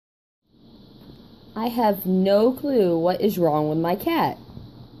I have no clue what is wrong with my cat.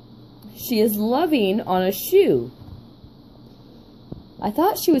 She is loving on a shoe. I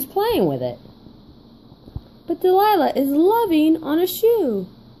thought she was playing with it. But Delilah is loving on a shoe.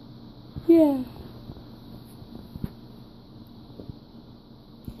 Yeah.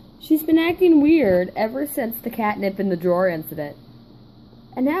 She's been acting weird ever since the catnip in the drawer incident.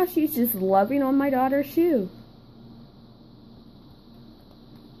 And now she's just loving on my daughter's shoe.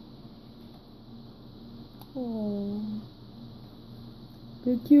 Oh,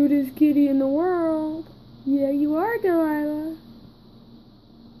 the cutest kitty in the world. Yeah, you are, Delilah.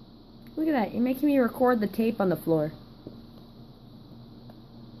 Look at that. You're making me record the tape on the floor.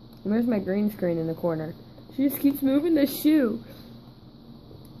 And there's my green screen in the corner. She just keeps moving the shoe.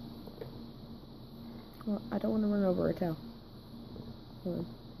 Well, I don't want to run over her tail. Hold on.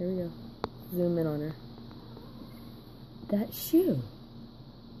 Here we go. Zoom in on her. That shoe.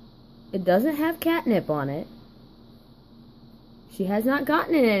 It doesn't have catnip on it. She has not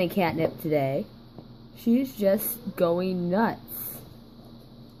gotten in any catnip today. She's just going nuts.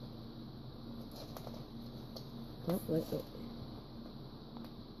 Oh, wait.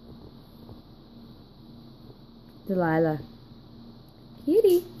 Delilah.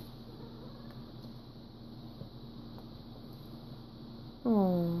 Kitty.